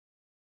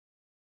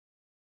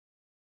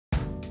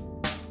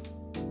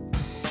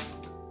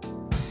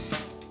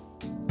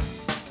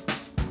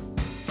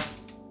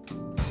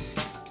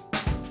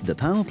The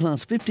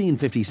PowerPlus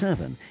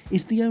 1557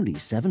 is the only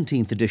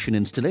 17th edition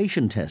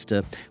installation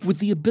tester with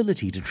the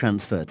ability to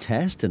transfer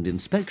test and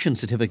inspection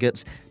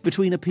certificates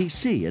between a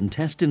PC and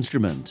test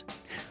instrument,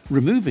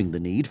 removing the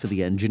need for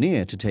the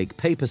engineer to take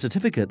paper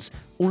certificates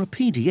or a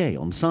PDA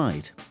on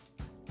site.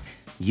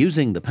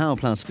 Using the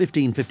PowerPlus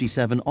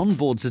 1557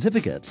 onboard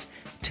certificates,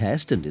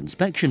 test and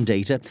inspection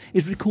data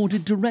is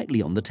recorded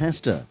directly on the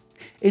tester,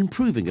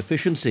 improving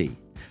efficiency,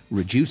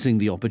 reducing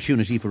the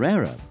opportunity for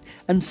error,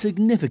 and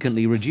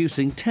significantly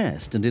reducing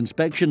test and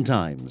inspection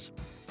times.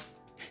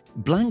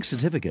 Blank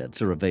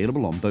certificates are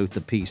available on both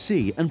the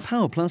PC and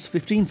PowerPlus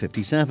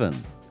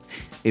 1557.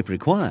 If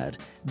required,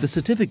 the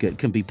certificate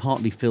can be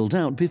partly filled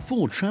out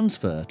before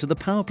transfer to the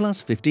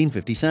PowerPlus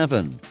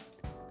 1557.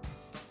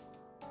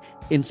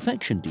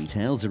 Inspection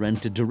details are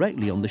entered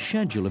directly on the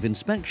schedule of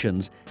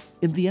inspections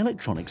in the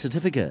electronic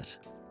certificate.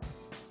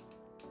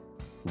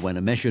 When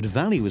a measured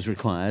value is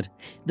required,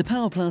 the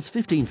PowerPlus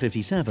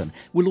 1557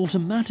 will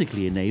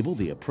automatically enable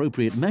the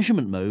appropriate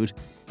measurement mode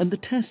and the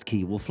test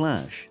key will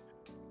flash.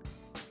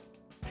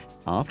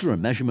 After a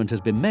measurement has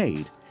been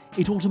made,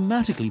 it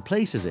automatically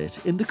places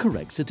it in the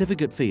correct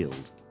certificate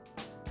field.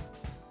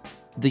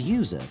 The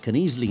user can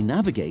easily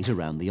navigate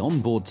around the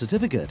onboard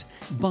certificate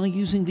by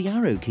using the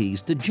arrow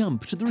keys to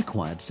jump to the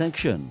required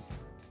section.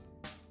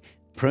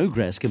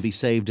 Progress can be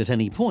saved at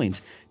any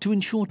point to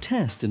ensure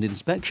test and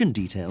inspection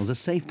details are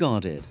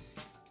safeguarded.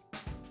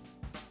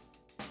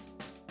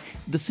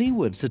 The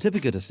Seaward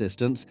certificate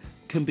assistance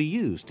can be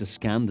used to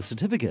scan the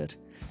certificate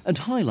and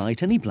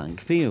highlight any blank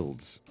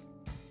fields.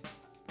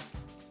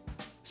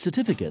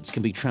 Certificates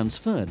can be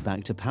transferred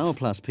back to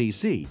PowerPlus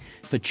PC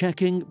for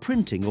checking,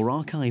 printing or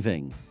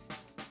archiving.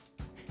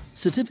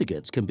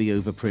 Certificates can be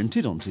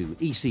overprinted onto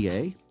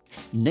ECA,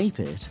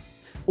 NAPIT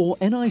or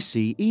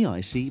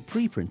NIC/EIC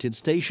pre-printed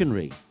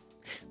stationery,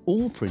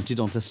 or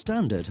printed onto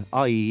standard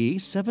IEE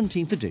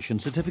 17th edition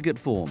certificate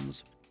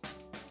forms.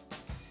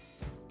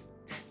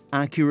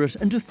 Accurate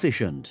and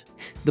efficient,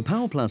 the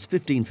PowerPlus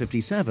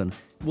 1557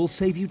 will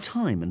save you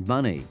time and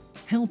money,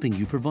 helping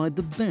you provide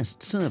the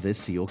best service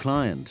to your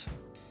client.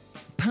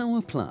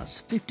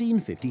 PowerPlus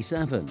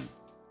 1557,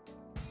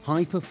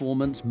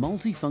 high-performance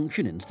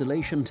multifunction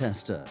installation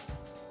tester.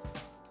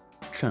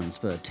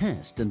 Transfer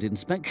test and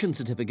inspection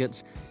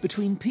certificates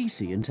between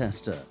PC and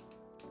tester.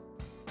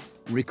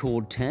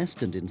 Record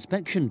test and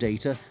inspection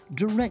data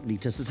directly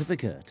to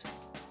certificate.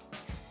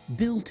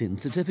 Built-in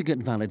certificate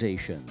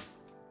validation.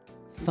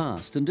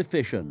 Fast and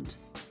efficient.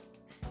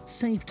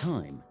 Save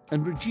time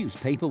and reduce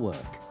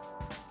paperwork.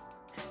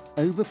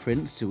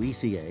 Overprints to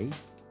ECA,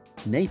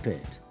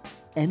 NAPIT,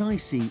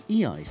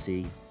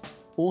 NIC/EIC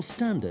or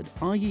standard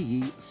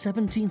IEE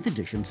 17th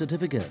edition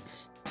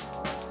certificates.